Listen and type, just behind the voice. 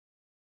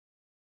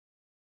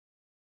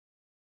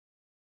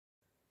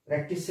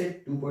Practice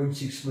set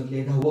 2.6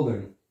 मधले 10वे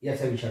गणित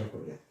याचा विचार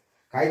करूया.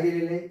 काय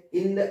दिलेले आहे?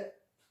 In the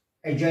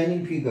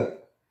adjoining figure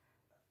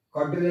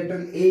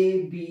quadrilateral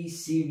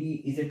ABCD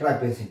is a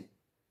trapezium.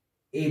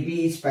 AB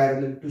is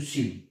parallel to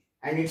CD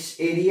and its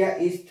area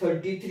is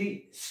 33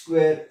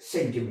 square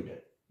centimeter.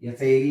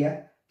 याचा एरिया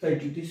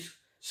 33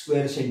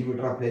 square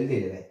centimeter आपल्याला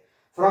दिलेला आहे.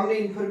 From the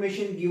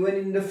information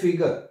given in the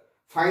figure,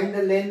 find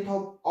the length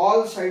of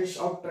all sides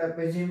of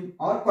trapezium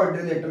or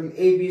quadrilateral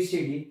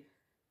ABCD.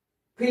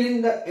 Fill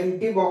in the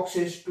empty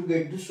boxes to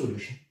get the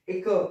solution.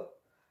 एक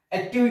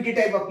activity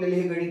type आपल्याला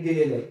हे गणित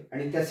दिलेलं आहे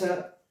आणि त्याचं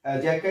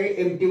ज्या काही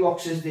एम्प्टी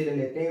बॉक्सेस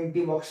दिलेले आहेत त्या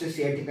एम्प्टी बॉक्सेस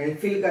या ठिकाणी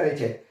फिल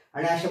करायचे आहेत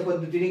आणि अशा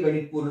पद्धतीने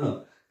गणित पूर्ण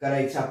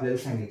करायचं आपल्याला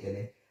सांगितलेलं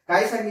आहे.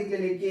 काय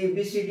सांगितलेलं आहे की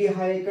एबीसीडी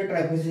हा एक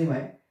ट्रॅपेझियम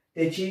आहे.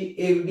 त्याची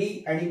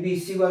एडी आणि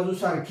बीसी बाजू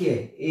सारखी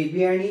आहे.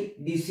 एबी आणि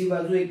डीसी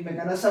बाजू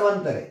एकमेकांना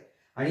समांतर आहे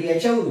आणि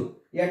याच्यावरून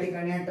या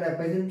ठिकाणी हा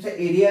ट्रॅपेझियमचा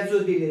एरिया जो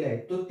दिलेला आहे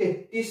तो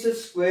 33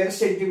 स्क्वेअर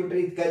सेंटीमीटर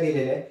इतका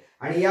दिलेला आहे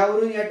आणि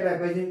यावरून या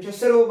ट्रॅपेझियमच्या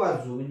सर्व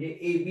बाजू म्हणजे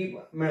एबी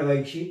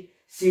मिळवायची,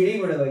 सीडी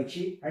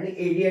मिळवायची आणि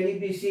एडी आणि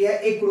बीसी या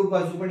एकरूप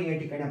बाजू पण या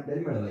ठिकाणी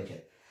आपल्याला मिळवायच्या.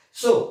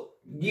 सो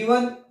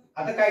गिवन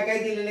आता काय काय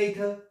दिलेलं आहे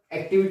इथं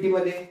ऍक्टिव्हिटी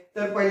मध्ये,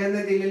 तर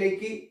पहिल्यांदा दिलेलं आहे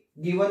की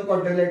given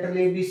quadrilateral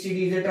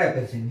ABCD is a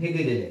trapezium हे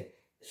दिलेलं आहे.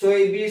 So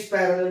AB is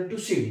parallel to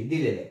CD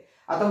दिलेलं आहे.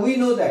 आता we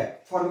know that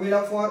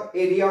formula for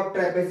area of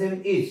trapezium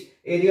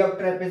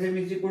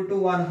is equal to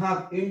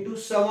 1/2 into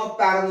sum of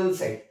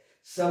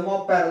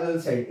parallel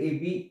side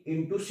AB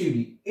into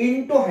CD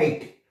into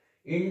height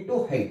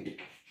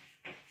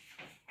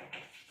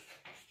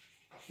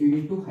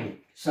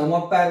some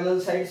of parallel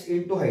sides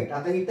into height.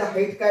 आता इथं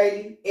height काय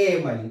आली?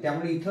 M आली.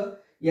 त्यामुळे इथं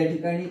या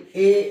ठिकाणी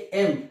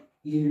एम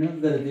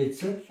लिहिणं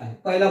गरजेचं आहे.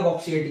 पहिला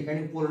बॉक्स या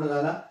ठिकाणी पूर्ण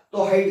झाला,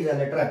 तो हाईट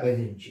झाला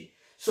ट्रॅपेझियमची.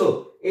 So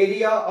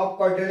area of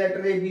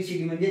quadrilateral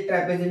ABCD म्हणजे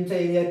ट्रॅपेझियमचा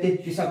एरिया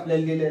 33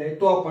 आपल्याला दिलेला आहे,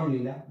 तो आपण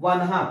लिहिला.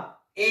 1/2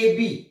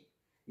 एबी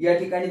या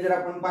ठिकाणी जर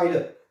आपण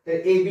पाहिलं तर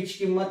एबी ची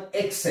किंमत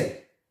x आहे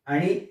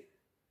आणि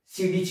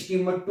सीडी ची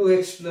किंमत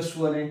 2x +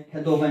 1 आहे.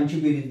 ह्या दोघांची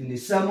बेरीज दिली.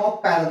 सम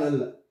ऑफ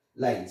पॅरलल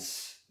लाईन्स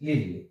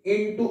लिहिली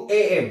इंटू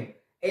एम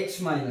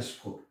x -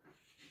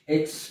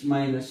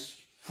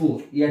 4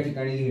 या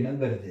ठिकाणी लिहिणं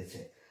गरजेचं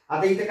आहे.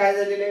 आता इथे काय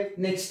झालेलं आहे?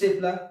 नेक्स्ट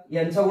स्टेपला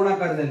यांचा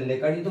गुणाकार झालेला आहे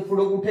कारण इथं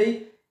पुढे कुठेही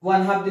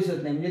 1/2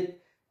 दिसत नाही म्हणजे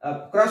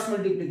cross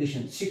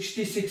multiplication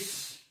 66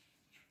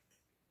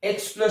 x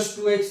 +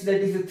 2x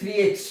that is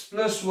 3x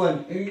 + 1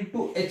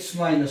 into x -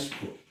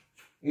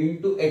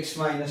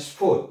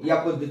 4 या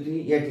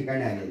पद्धतीने या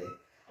ठिकाणी आलेले आहे.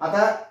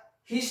 आता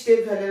ही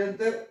स्टेप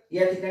झाल्यानंतर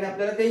या ठिकाणी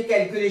आपल्याला काही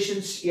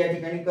कॅल्क्युलेशन्स या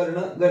ठिकाणी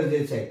करणं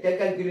गरजेचं आहे. त्या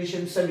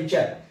कॅल्क्युलेशनचा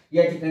विचार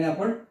या ठिकाणी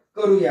आपण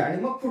करूया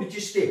आणि मग पुढची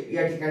स्टेप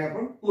या ठिकाणी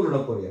आपण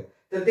पूर्ण करूया.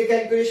 तर ते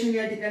कॅल्क्युलेशन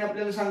या ठिकाणी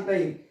आपल्याला सांगता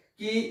येईल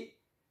की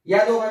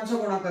या दोघांचा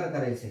गुणाकार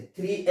करायचा आहे.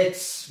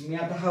 3x मी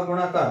आता हा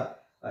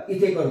गुणाकार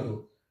इथे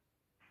करतो.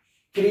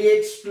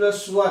 3x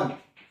 + 1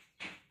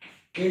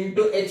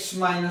 into x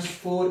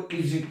 - 4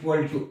 is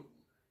equal to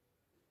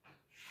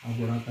हा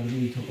गुणाकार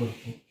मी इथे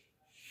करतो.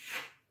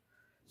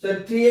 So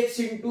 3x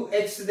into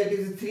x that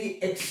is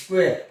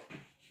 3x².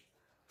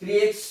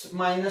 3x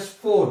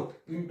 - 4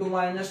 into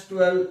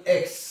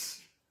 -12x.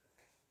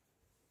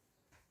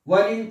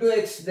 1 into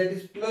x that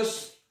is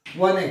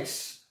 +1x.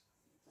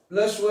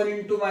 +1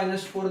 into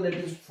 -4 that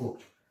is 4.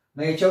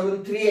 मग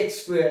याच्यावरून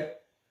 3x²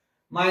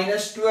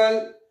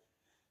 -12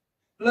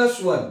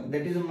 + 1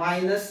 that is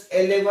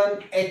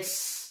 -11x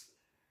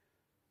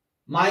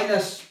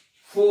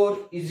 -4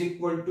 is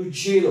equal to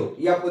 0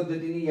 या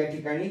पद्धतीने या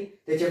ठिकाणी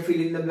त्याच्या फिल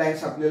इन द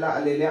ब्लँक्स आपल्याला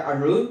आलेल्या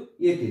आढळून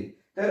येतील.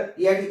 तर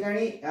या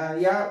ठिकाणी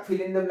या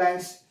फिल इन द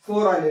ब्लँक्स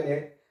 4 आलेले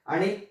आहेत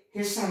आणि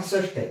हे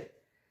 66 आहे.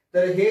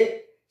 तर हे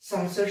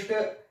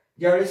 66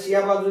 ज्यावेळेस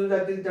या बाजूला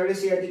जातील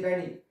त्यावेळेस या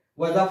ठिकाणी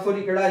 -4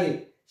 इकडे आले.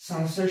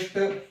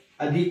 66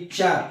 +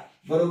 4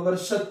 बरोबर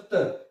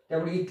 70.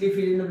 त्यामुळे इथली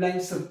फिल इन द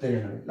ब्लँक 70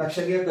 येणार.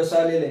 लक्षात घ्या कसं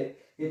आलेलं आहे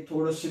हे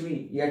थोडंसं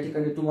मी या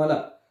ठिकाणी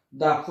तुम्हाला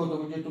दाखवतो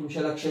म्हणजे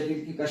तुमच्या लक्षात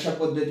येईल की कशा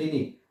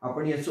पद्धतीने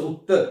आपण याचं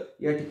उत्तर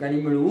या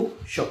ठिकाणी मिळवू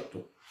शकतो.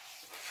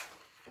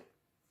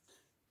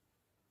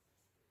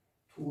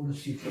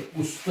 थोडंसं इथं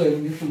पुस्तक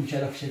म्हणजे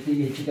तुमच्या लक्षात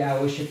येईल याची काय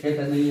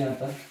आवश्यकता नाही.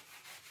 आता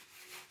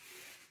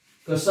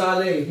कसं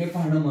आलंय हे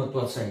पाहणं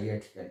महत्वाचं आहे. या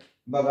ठिकाणी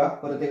बघा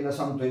परत एकदा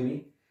सांगतोय मी.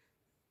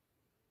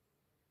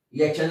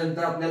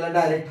 याच्यानंतर आपल्याला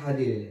डायरेक्ट हा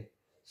दिलेला आहे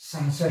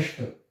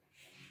 66.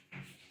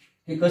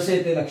 हे कसं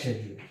येते लक्षात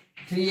घ्या.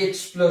 3x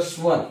 +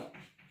 1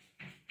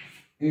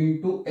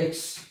 into x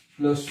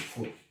 +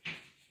 4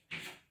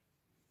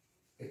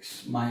 x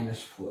 -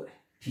 4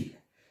 ठीक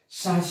आहे.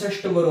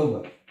 66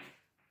 बरोबर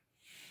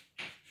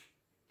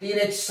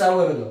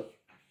 3x²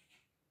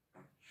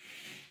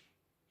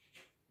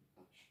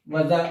 -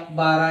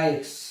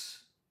 12x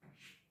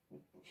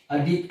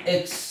अधिक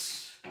x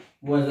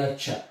 -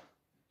 4.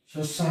 सो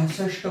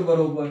 66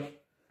 बरोबर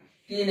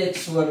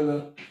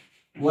 3x²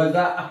 -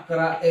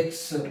 11x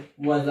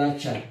 -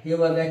 4. हे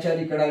 4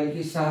 इकडे आले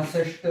की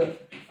 66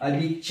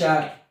 अधिक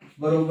 4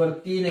 बरोबर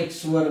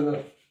 3x²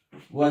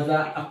 -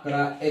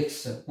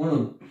 11x.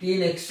 म्हणून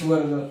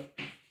 3x²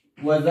 -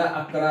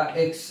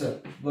 11x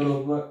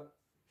बरोबर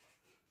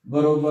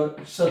बरोबर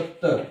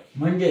 70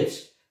 म्हणजेच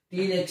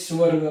 3x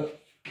वर्ग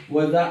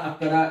वजा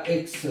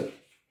 11x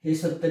हे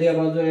 70 या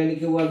बाजूला आले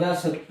की वजा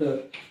 70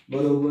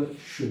 बरोबर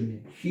 0.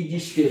 ही जी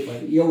स्टेप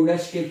आहे एवढ्या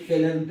स्टेप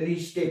केल्यानंतर ही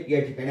स्टेप या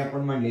ठिकाणी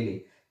आपण मांडलेली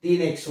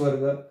 3x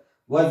वर्ग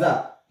वजा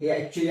हे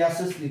ऍक्च्युअली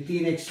असंच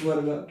 3x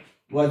वर्ग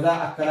वजा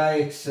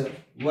 11x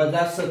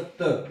वजा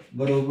 70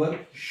 बरोबर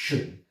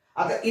 0.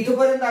 आता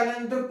इथपर्यंत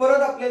आल्यानंतर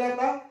परत आपल्याला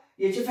आता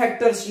याचे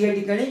फॅक्टर्स या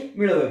ठिकाणी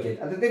मिळवायचे.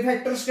 आता ते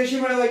फॅक्टर्स कसे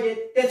मिळवायचे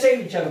त्याचाही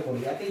विचार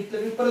करूया. आता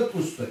इथलं मी परत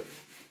पुसतोय.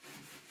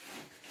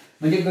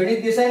 म्हणजे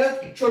गणित दिसायला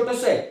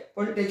छोटस आहे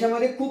पण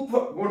त्याच्यामध्ये खूप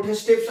मोठे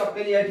स्टेप्स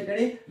आपल्याला या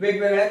ठिकाणी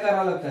वेगवेगळ्या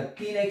कराव्या लागतात.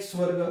 3x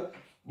वर्ग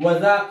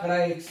वजा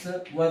 11x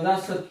वजा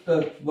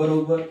 70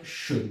 बरोबर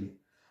 0.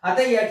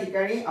 आता या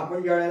ठिकाणी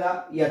आपण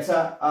ज्यावेळेला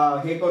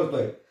याचा हे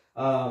करतोय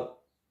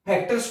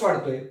फॅक्टर्स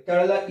पाडतोय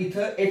त्यावेळेला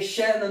इथं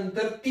एक्सच्या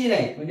नंतर 3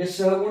 आहे म्हणजे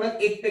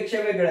सहगुणक 1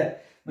 पेक्षा वेगळा आहे.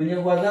 म्हणजे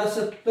वजा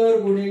 70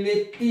 गुणिले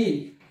 3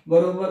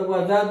 बरोबर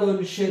वजा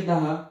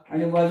 210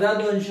 आणि वजा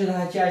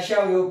 210 चे असे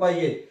अवयव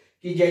पाहिजेत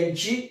की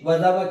ज्यांची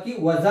वजाबाकी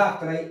वजा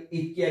 11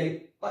 इतकी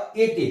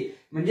येते.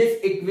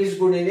 म्हणजेच 21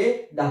 गुणिले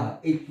 10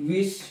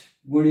 21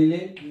 गुणिले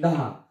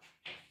 10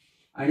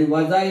 आणि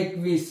वजा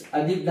 21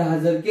 अधिक 10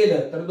 जर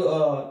केलं तर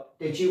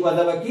त्याची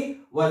वजाबाकी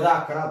वजा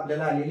 11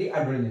 आपल्याला आलेली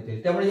आढळून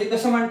येते. त्यामुळे हे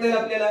कसं म्हणता येईल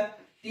आपल्याला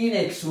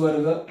 3x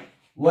वर्ग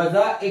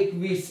वजा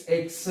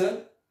 21x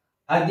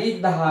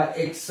अधिक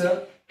 10x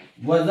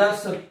वजा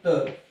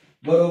 70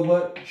 बरोबर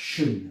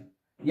 0.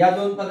 या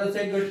दोन पदाचा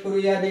एक गट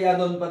करूया या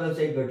दोन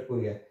पदाचा एक गट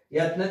करूया.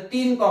 यातनं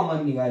 3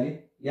 कॉमन निघाले.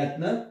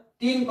 यातनं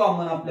 3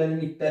 कॉमन आपल्याला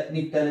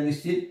निघताना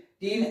दिसतील.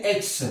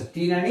 3x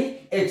 3 आणि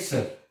x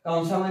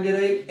कंसामध्ये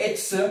राहील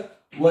x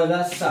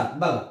वजा 7.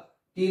 बघा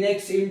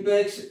 3x इंटू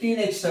x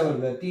 3x चा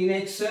वर्ग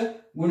 3x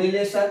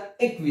गुणिले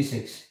 7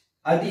 21x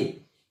अधिक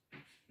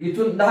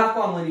इथून 10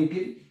 कॉमन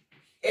येतील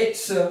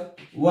x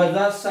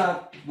वजा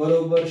 7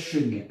 बरोबर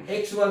 0.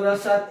 x वजा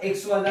 7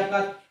 x वजा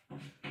 7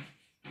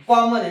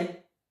 कॉमन आहे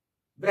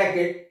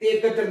ब्रॅकेट ते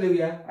एकत्र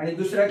लिहूया आणि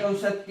दुसऱ्या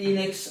कंसात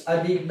 3x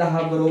अधिक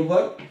 10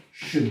 बरोबर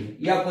 0.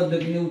 या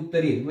पद्धतीने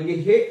उत्तर येईल. म्हणजे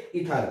हे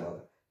इथं आलं बघा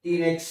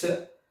 3x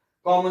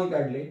कॉमन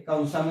काढले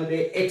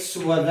कंसामध्ये x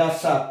वजा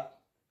 7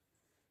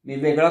 मी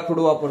वेगळा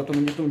खोडू वापरतो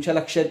म्हणजे तुमच्या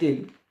लक्षात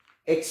येईल.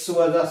 x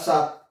वजा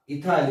 7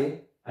 इथं आले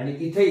आणि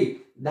इथेही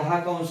 10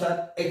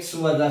 कंसात x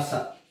वजा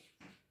 7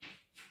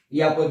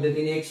 या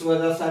पद्धतीने x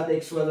वजा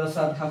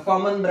 7 हा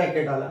कॉमन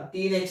ब्रॅकेट आला.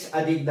 3x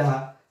अधिक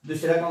 10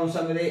 दुसऱ्या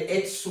कंसामध्ये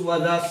x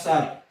वजा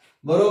 7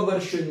 बरोबर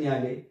 0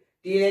 आले.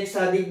 3x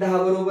अधिक 10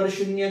 बरोबर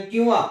 0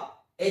 किंवा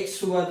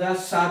x वजा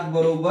 7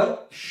 बरोबर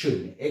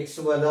 0. x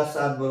वजा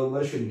 7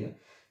 बरोबर 0.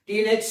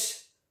 3x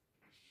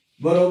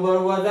बरोबर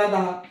वजा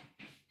 10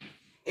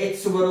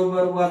 x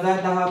बरोबर वजा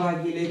 10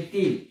 भागिले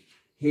 3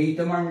 हे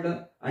इथं मांडलं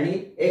आणि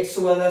x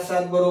वजा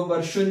 7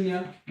 बरोबर 0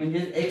 म्हणजे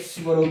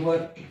x बरोबर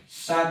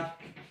 7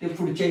 ते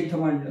पुढच्या इथं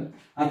मांडलं.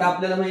 आता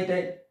आपल्याला माहित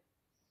आहे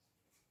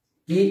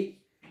की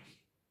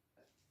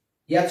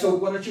या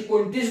चौकोनाची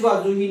कोणतीच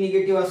बाजू ही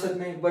निगेटिव्ह असत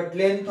नाही. But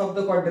length of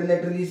the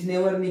quadrilateral is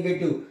never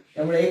negative.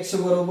 त्यामुळे x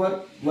बरोबर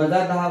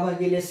वजा 10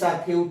 भागिले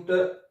 7 हे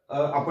उत्तर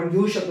आपण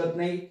घेऊ शकत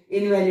नाही.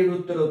 इनव्हॅलिड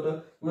उत्तर होतं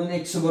म्हणून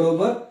x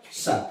बरोबर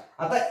 7.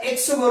 आता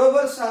x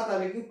बरोबर 7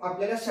 आले की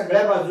आपल्याला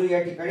सगळ्या बाजू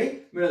या ठिकाणी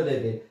मिळत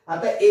येते.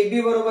 आता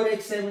AB बरोबर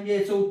x आहे म्हणजे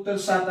याचं उत्तर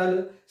 7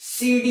 आलं.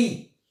 CD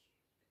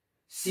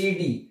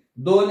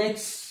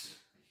 2x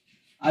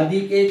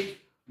अधिक 1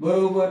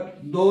 बरोबर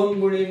 2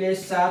 गुणिले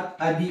 7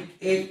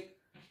 अधिक 1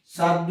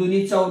 7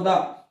 दुनी 14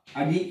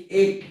 अधिक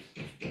 1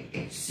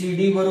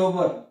 CD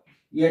बरोबर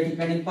या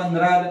ठिकाणी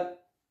 15 आलं.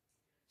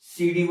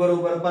 CD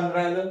बरोबर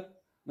 15 आलं.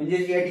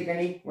 म्हणजे या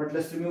ठिकाणी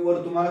म्हटलं तुम्ही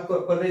वर तुम्हाला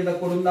परत एकदा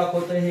करून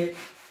दाखवतो. हे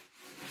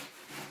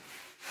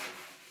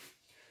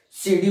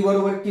CD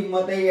बरोबर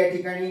किंमत आहे या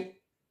ठिकाणी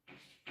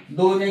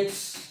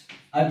 2x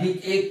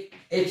अधिक 1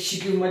 x ची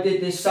किंमत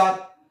येते 7.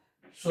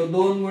 सो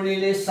 2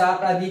 गुणिले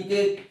 7 अधिक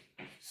 1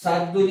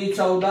 7 दुनी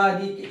 14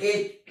 अधिक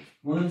 1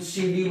 म्हणून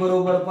CD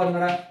बरोबर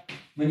 15.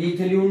 म्हणजे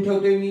इथे लिहून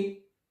ठेवतोय मी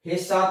हे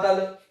 7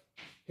 आलं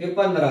हे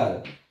 15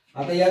 आलं.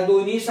 आता या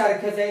दोन्ही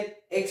सारख्याच आहेत.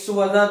 x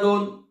वजा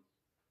 2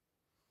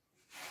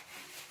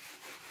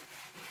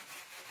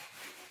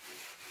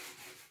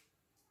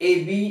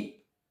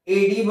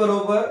 AD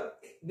बरोबर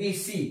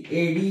BC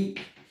AD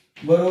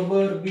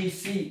बरोबर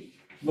BC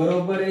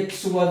बरोबर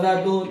x वजा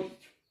 2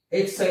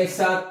 x आहे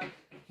 7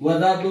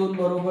 वजा 2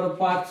 बरोबर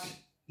 5.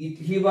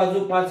 ही बाजू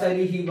 5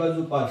 आली ही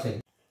बाजू 5 आहे.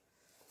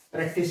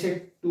 प्रॅक्टिस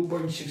सेट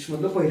 2.6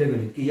 मधलं पहिलं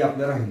गणित की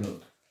आपलं राहिलं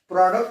होतं.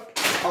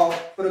 Product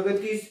of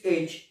प्रगतीज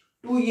age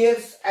 2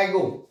 years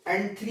ago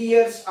and 3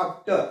 years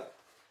after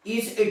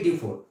is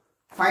 84.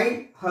 Find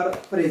her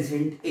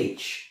present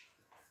age.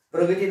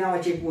 प्रगती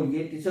नावाची एक मुलगी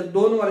आहे. तिचं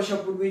 2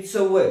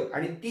 वर्षापूर्वीचं वय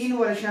आणि 3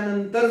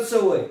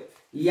 वर्षानंतरचं वय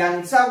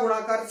यांचा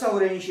गुणाकार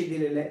 84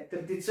 दिलेला आहे.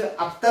 तर तिचं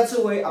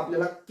आत्ताचं वय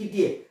आपल्याला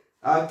किती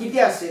आहे किती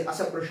असेल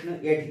असा प्रश्न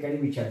या ठिकाणी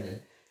विचारलेला आहे.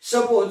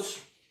 सपोज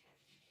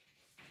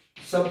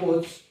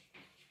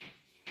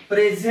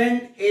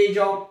प्रेझेंट एज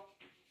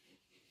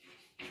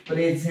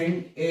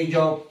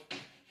ऑफ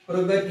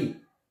प्रगती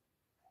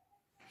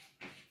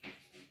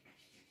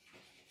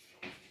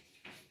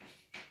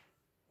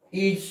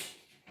is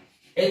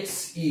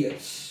X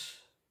years.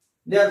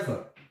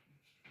 Therefore,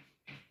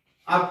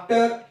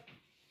 after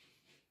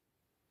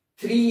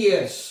 3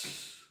 years,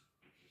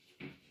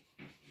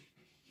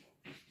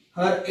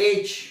 her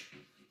age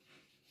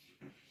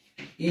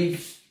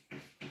is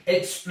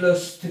X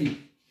plus 3.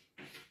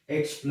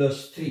 X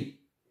plus 3.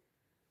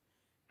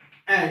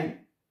 And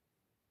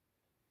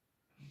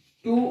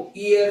 2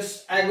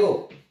 years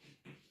ago,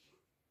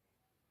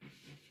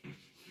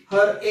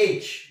 her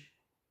age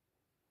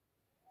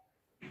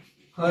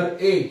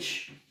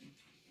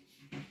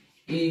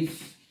is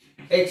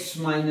X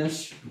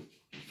minus 2.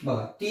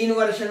 बघा 3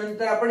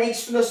 वर्षानंतर आपण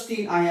X plus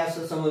 3 आहे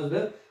असं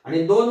समजलं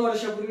आणि 2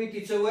 वर्षापूर्वी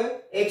तिचं वय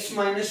X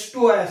minus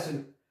 2 आहे असं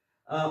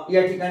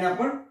या ठिकाणी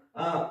आपण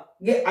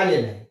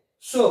आलेलं आहे.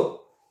 So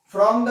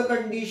from the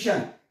condition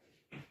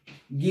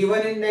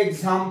given in the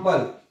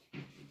example,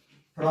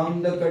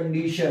 from the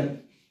condition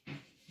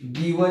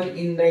given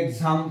in the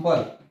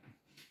example,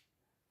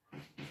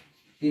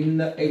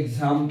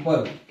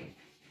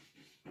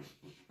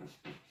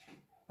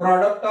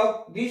 product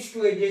of these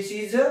two ages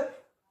is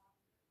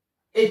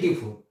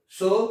 84.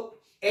 So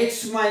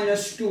X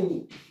minus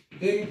 2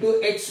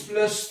 into X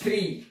plus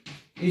 3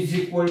 is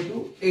equal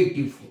to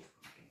 84.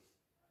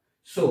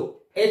 So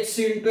X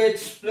into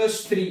X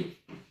plus 3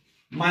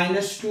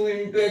 minus 2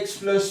 into X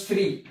plus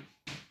 3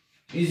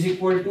 is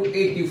equal to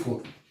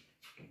 84.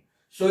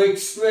 So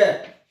X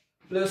square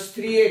plus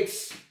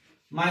 3X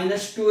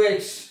minus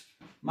 2X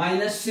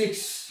minus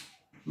 6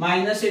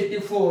 minus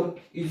 84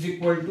 is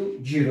equal to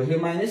 0. Here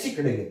minus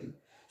इकडे घेतलं.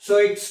 So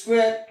X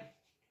square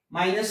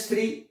minus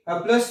 3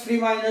 plus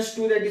 3 minus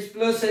 2, that is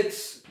plus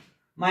X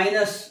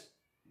minus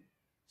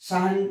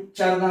 6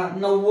 4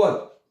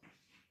 90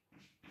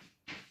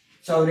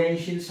 84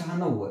 6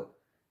 90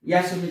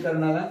 या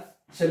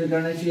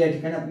समीकरणाची या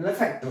ठिकाणी आपल्याला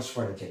factors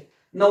पडायचे.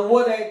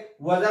 90 आहे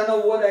वजा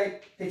 90 आहे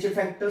त्याचे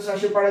फॅक्टर्स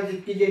असे पडायचे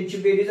की ज्यांची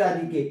बेरीज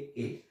अधिक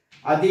 1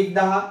 अधिक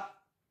 10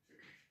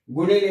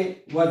 गुणिले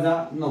वजा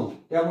 9.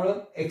 त्यामुळे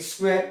x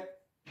square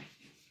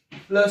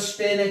plus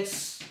 10x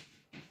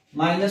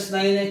minus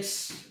 9x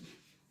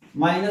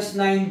minus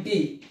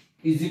 90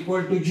 is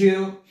equal to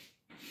 0.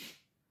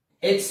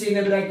 x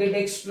in bracket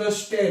x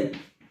plus 10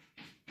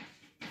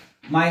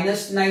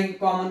 minus 9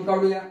 common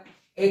काढूया.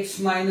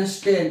 x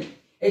minus 10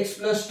 x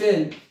plus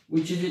 10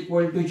 which is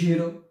equal to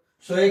 0.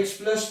 So x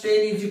plus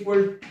 10 is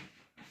equal to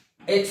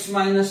x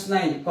minus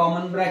 9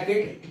 common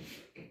bracket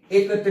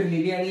एकत्र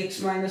लिहिली आणि x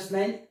minus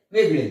 9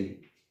 वेगळे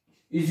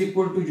लिहिली is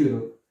equal to 0.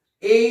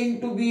 a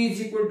into b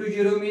is equal to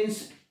 0 means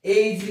a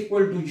is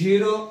equal to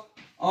 0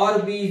 or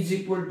b is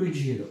equal to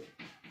 0.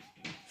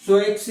 So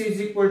x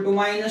is equal to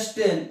minus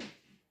 10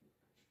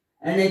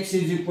 and x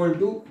is equal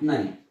to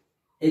 9.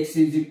 x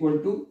is equal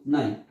to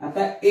 9.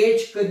 आता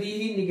age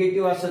कधीही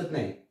negative असत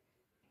नाही.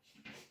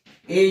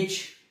 Age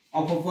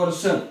of a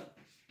person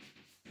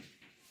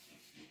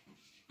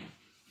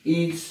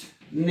is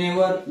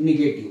never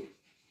negative.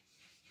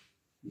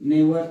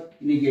 Never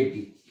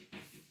negative.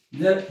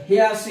 जर हे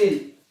असेल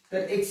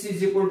तर x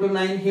is equal to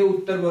 9 हे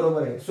उत्तर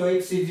बरोबर आहे. So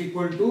x is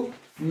equal to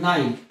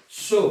 9.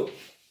 So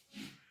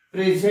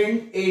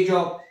present age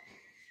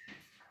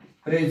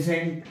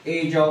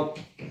of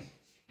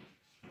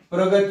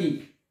Pragati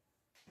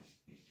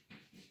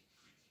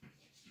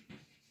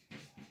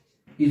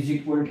is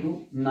equal to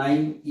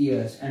 9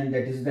 years and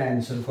that is the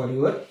answer for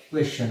your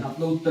question.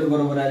 आपलं उत्तर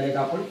बरोबर आले का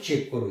आपण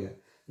चेक करूया.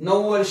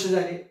 9 वर्ष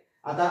झाले.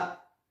 आता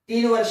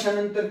 3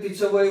 वर्षानंतर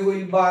तिचं वय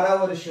होईल 12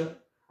 वर्ष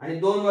आणि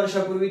 2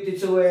 वर्षापूर्वी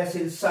तिचं वय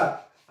असेल 7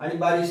 आणि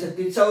 12 7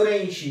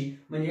 84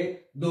 म्हणजे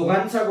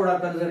दोघांचा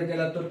गुणाकार जर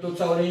केला तर तो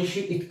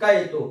 84 इतका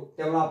येतो.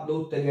 त्यामुळे आपलं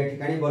उत्तर या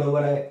ठिकाणी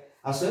बरोबर आहे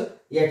असं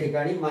या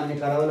ठिकाणी मान्य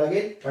करावं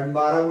लागेल कारण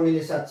 12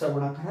 गुणिले 7 चा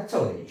गुणाकार हा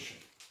 84.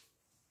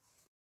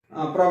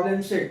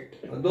 प्रॉब्लेम सेट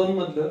 2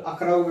 मधलं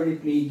 11व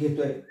गणित मी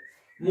घेतोय.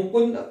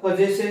 Mukund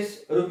possesses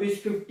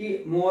 ₹50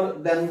 more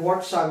than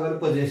what Sagar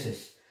possesses.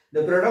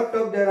 The product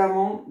of their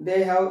amount they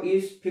have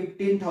is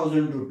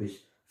 ₹15,000.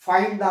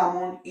 Find the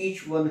amount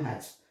each one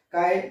has.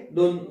 काय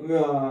दोन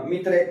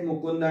मित्र आहेत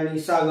मुकुंद आणि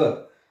सागर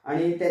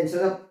आणि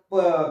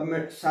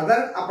त्यांचं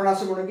साधारण आपण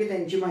असं म्हणू की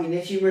त्यांची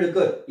महिन्याची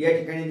मिळकत या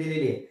ठिकाणी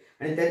दिलेली आहे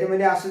आणि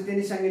त्यामध्ये असं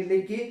त्यांनी सांगितले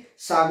की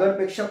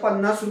सागरपेक्षा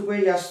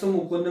 ₹50 जास्त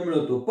मुकुंद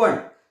मिळवतो पण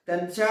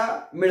त्यांच्या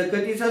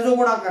मिळकतीचा जो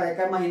गुणाकार आहे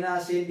काय महिना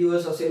असेल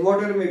दिवस असेल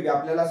व्हॉटएव्हर मे बी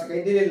आपल्याला असं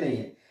काही दिलेलं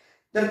नाहीये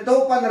तर तो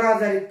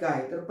 15,000 इतका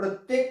आहे. तर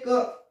प्रत्येक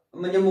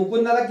म्हणजे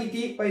मुकुंदाला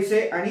किती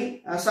पैसे आणि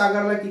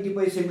सागरला किती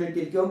पैसे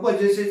मिळतील किंवा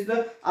purchases the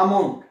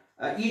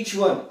amount each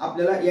one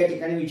आपल्याला या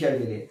ठिकाणी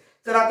विचारलेले आहे.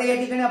 तर आता या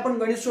ठिकाणी आपण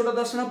गणित सोडत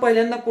असताना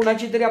पहिल्यांदा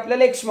कुणाची तरी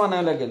आपल्याला एक्स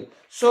मानावं लागेल.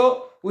 So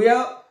we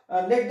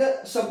have let the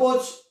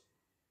suppose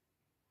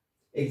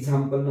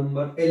example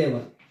number 11.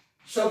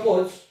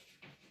 Suppose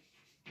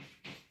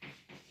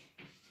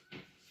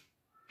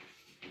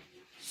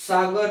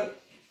Sagar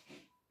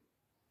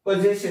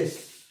possesses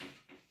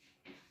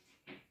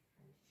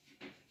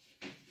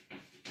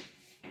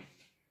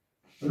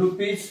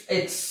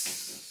 ₹X.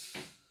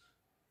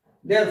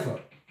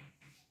 Therefore,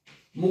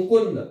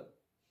 Mukund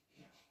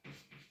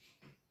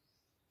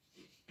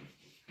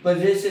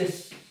possesses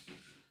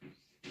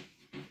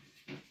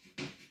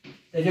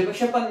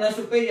त्याच्यापेक्षा 50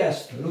 रुपये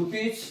जास्त,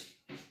 rupees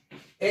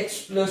x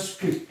plus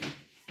 50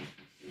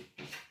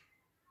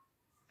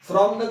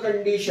 from the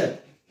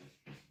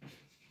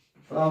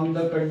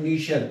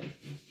condition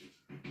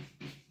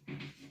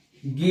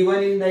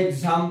given in the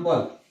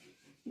example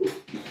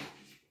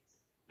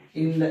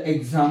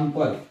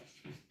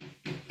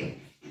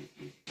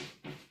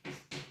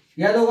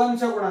या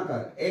दोघांचा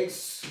गुणाकार x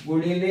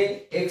गुणिले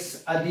x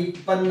अधिक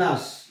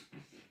 50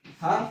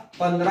 हा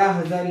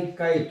 15,000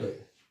 इतका येतोय.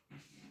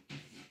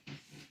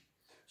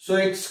 So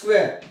x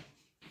square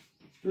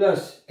plus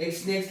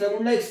x ने x ला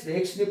गुणलं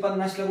x ने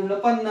 50 ला गुणलं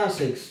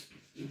 50x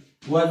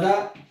वजा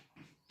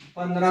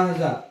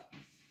 15,000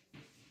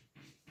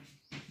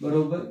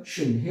 बरोबर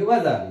 0. हे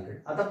वजा आले.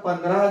 आता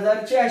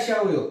 15,000 चे असे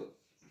अवयव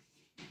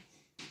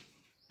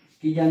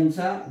की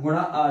ज्यांचा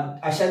गुणा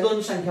अशा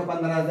दोन संख्या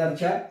 15,000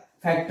 च्या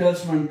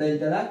फॅक्टर्स म्हणता येईल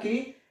त्याला,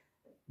 की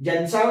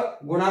ज्यांचा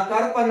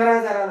गुणाकार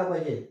 15,000 आला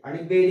पाहिजे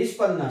आणि बेरीज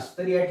 50.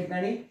 तर या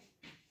ठिकाणी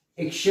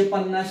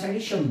 150 आणि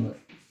 100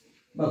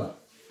 बघा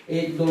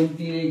 1 2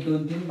 3 1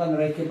 2 3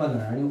 15 1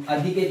 15 आणि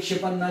अधिक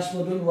 150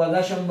 मधून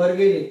वजा 100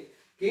 गेले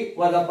की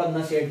वजा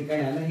 50 या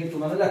ठिकाणी आलं. हे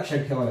तुम्हाला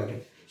लक्षात ठेवावं लागेल.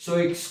 सो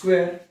x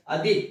स्क्वेअर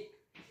अधिक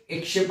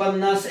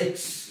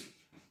 150x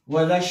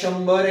वजा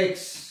 100x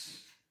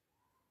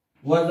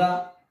वजा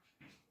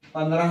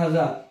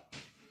 15,000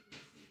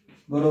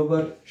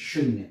 बरोबर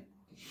 0.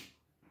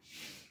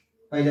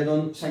 पहिल्या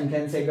दोन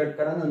संख्यांचे गट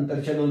करा,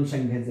 नंतरच्या दोन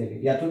संख्यांचे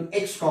गट. यातून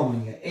x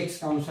कॉमन घ्या. x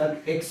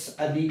कंसात x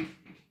अधिक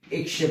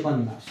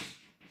 150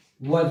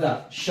 वजा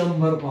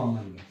 100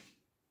 कॉमन घ्या.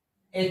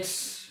 x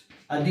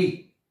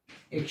अधिक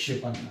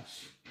 150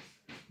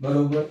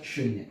 बरोबर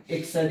 0.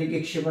 x अधिक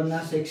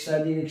 150 x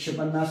अधिक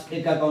 150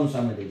 एका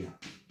कंसामध्ये घ्या.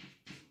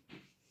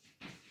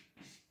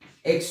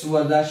 x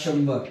वजा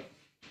 100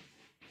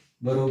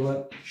 बरोबर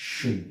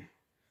 0.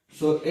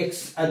 सो x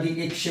अधिक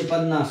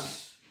 150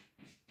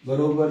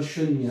 बरोबर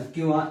 0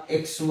 किंवा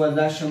x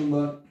वजा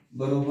 100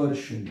 बरोबर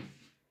 0.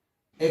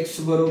 x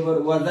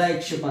बरोबर वजा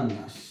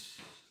 150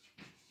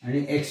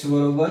 आणि x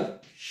बरोबर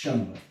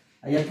 100.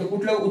 यातलं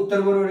कुठलं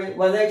उत्तर बरोबर आहे?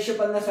 वजा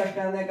 150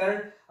 असणार नाही, कारण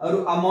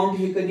अमाऊंट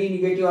ही कधी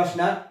निगेटिव्ह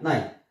असणार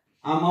नाही.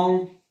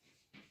 अमाऊंट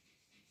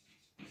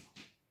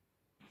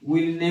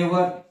विल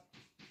नेव्हर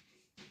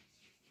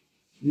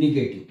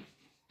निगेटिव्ह,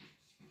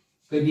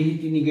 कधीही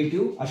ती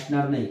निगेटिव्ह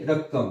असणार नाही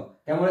रक्कम.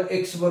 त्यामुळे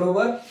x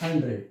बरोबर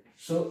 100.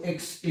 So x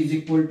is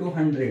equal to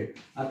 100.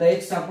 आता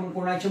x आपण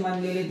कोणाचे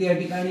मानलेले ते या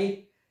ठिकाणी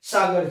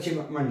सागरचे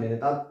मानलेले.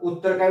 आता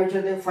उत्तर काय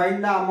विचारते?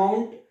 Find the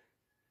amount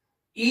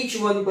each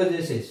one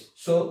possesses.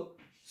 So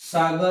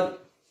Sagar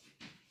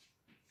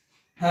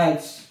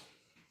has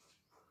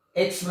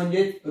x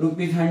म्हणजे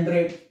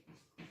 ₹100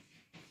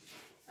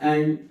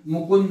 and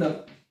Mukund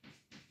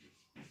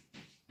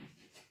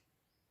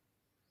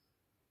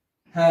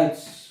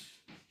has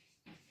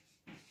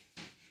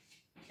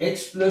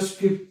x plus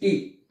 50,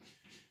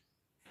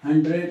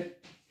 100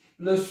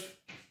 plus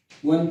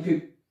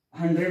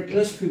 100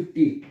 plus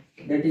 50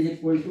 that is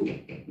equal to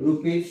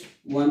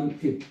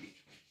 ₹150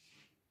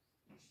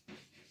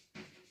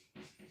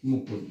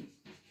 Mukund.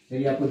 तर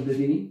या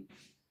पद्धतीने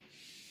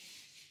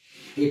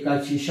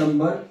एकाची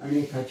 100 आणि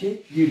एकाची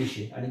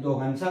 150 आणि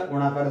दोघांचा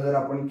गुणाकार जर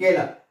आपण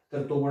केला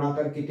तर तो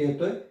गुणाकार किती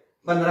येतोय?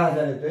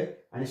 15,000 येतोय.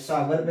 आणि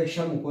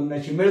सागरपेक्षा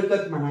मुकुंदाची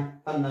मिळकत म्हणा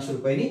 50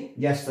 रुपयांनी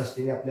जास्त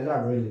असलेली आपल्याला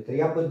आढळली. तर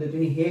या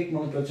पद्धतीने हे एक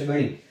महत्त्वाचं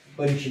गणित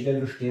परीक्षेच्या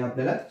दृष्टीने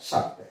आपल्याला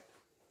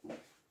सापडतं.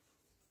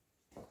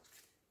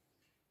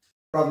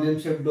 प्रॉब्लेम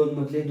सेट 2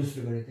 मधले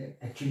दुसरे गणित आहे.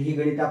 ऍक्च्युली ही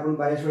गणित आपण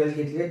बऱ्याच वेळेस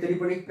घेतली आहे, तरी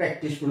पण एक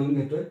प्रॅक्टिस म्हणून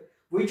घेतोय.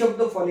 Which of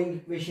the following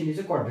equation is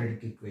a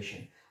quadratic equation?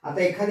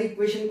 आता एखादी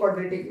इक्वेशन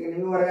क्वाड्रेटिक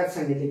मी वर्गात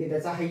सांगितले की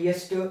त्याचा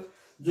हायेस्ट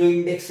जो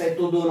इंडेक्स आहे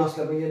तो 2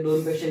 असला पाहिजे,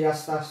 2 पेक्षा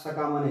जास्त असता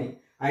कामा नये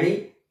आणि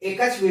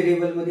एकाच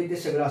व्हेरिएबल मध्ये ते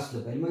सगळं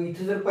असलं पाहिजे. मग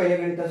इथे जर पहिल्या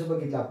गणिताचं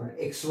बघितलं आपण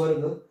x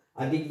वर्ग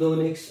अधिक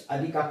 2x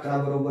अधिक 11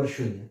 बरोबर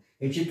 0.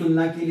 याची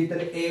तुलना केली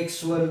तर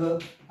ax वर्ग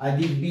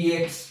अधिक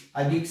bx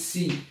अधिक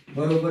c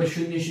बरोबर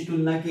 0 शी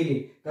तुलना केली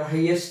तर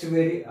हायेस्ट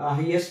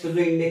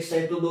जो इंडेक्स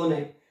आहे तो 2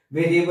 आहे,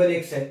 व्हेरिएबल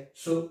x आहे.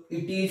 So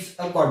it is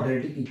a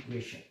quadratic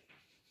equation.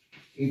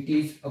 It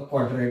is a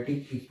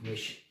quadratic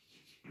equation.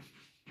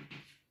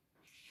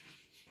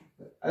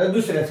 आता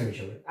दुसऱ्याचा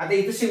विषय. आता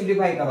इथे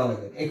सिम्प्लिफाय करावं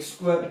लागेल. x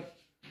square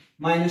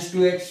minus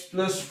 2x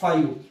plus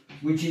 5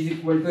 which is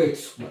equal to x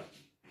square.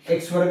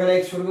 x वर्गाला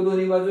x वर्ग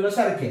दोन्ही बाजूला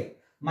सारखे आहे.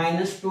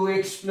 मायनस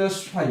 2x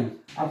प्लस 5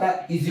 आता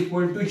इज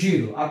इक्वल टू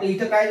 0. आता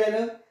इथं काय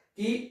झालं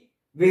की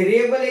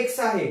व्हेरिएबल x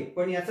आहे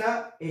पण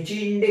याची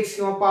इंडेक्स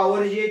किंवा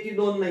पॉवर जी आहे ती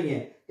 2 नाही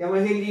आहे.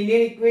 त्यामुळे हे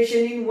linear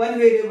equation in one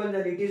variable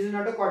झाले. It is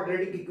not a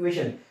quadratic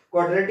equation.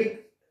 Quadratic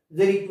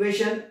जर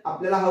इक्वेशन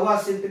आपल्याला हवा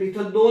असेल तर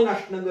इथं 2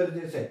 असणं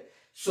गरजेचं आहे.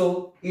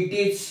 So it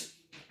is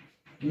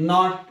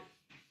not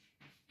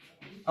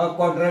a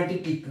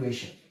quadratic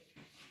equation.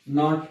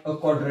 Not a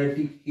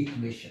quadratic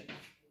equation.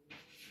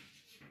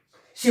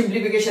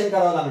 Simplification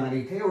करावं लागणार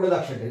इथे, एवढं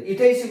लक्षात ठेवा.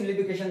 इथेही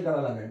सिम्प्लिफिकेशन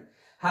करावं लागेल.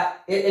 हा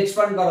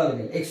एक्सपांड करावं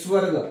लागेल. एक्स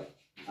वर्ग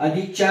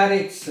अधिक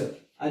 4x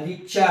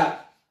अधिक 4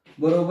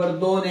 बरोबर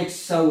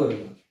 2x चा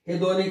वर्ग. हे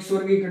 2x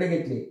वर्ग इकडे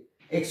घेतले.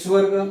 x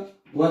वर्ग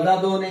वजा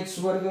 2x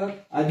वर्ग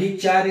अधिक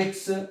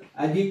 4x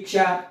अधिक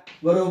 4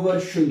 बरोबर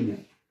 0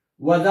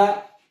 वजा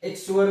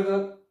x वर्ग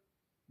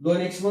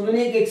 2x मधून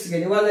 1x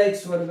गेले वजा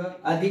x वर्ग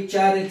अधिक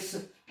 4x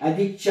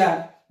अधिक 4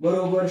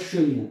 बरोबर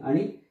 0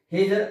 आणि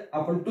हे जर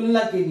आपण तुलना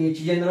केली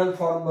याची जनरल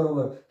फॉर्म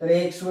बरोबर तर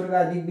x वर्ग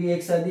अधिक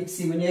bx अधिक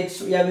c म्हणजे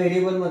x या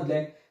व्हेरिएबल मधला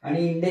आहे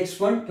आणि इंडेक्स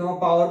पण किंवा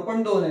पॉवर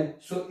पण 2 आहे.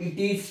 So it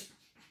is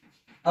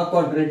a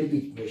quadratic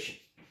equation.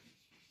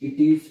 It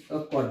is a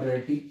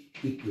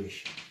quadratic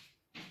equation.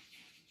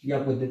 या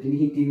पद्धतीने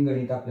ही 3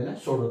 गणित आपल्याला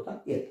सोडवता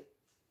येतात.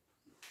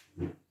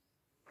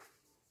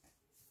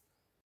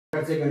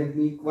 गणित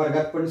मी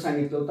वर्गात पण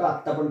सांगितलं होतं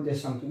आता पण ते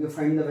सांगतो की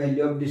find the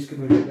value of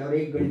discriminant त्यावर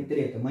एक गणित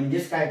तरी येतं.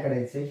 म्हणजेच काय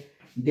करायचंय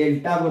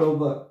डेल्टा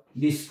बरोबर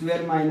b²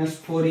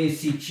 -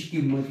 4ac ची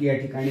किंमत या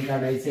ठिकाणी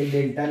काढायचंय.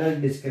 डेल्टाला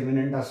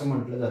डिस्क्रिमिनंट असं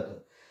म्हटलं जातं.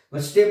 मग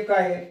स्टेप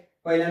काय आहे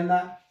पहिल्यांदा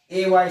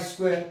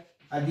ay²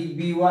 अधिक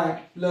by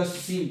plus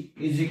c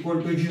is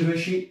equal to 0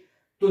 शी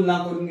तुलना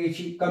करून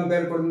घ्यायची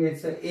कम्पेअर करून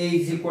घ्यायचं. a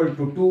is equal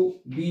to 2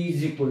 b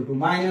is equal to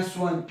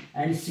 -1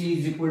 and c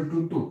is equal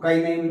to 2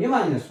 काही नाही म्हणजे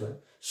 -1.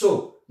 So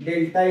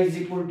delta is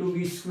equal to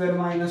b²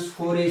 -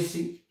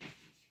 4ac.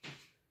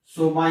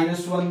 So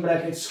 -1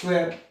 bracket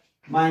square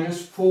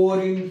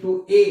 -4 into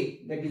a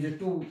that is a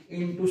 2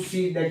 into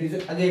c that is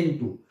again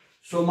 2.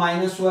 So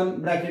 -1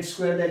 bracket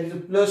square that is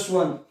a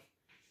 +1.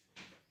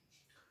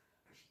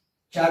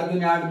 4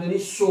 दूनी 8 दूनी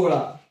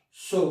 16.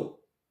 So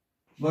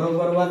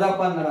बरोबर वजा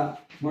 15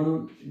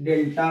 म्हणून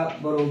delta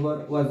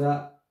बरोबर वजा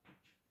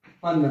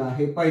 15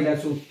 हे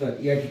पहिल्याचं उत्तर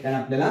या ठिकाणी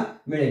आपल्याला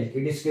मिळेल की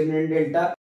डिस्क्रिमिनंट डेल्टा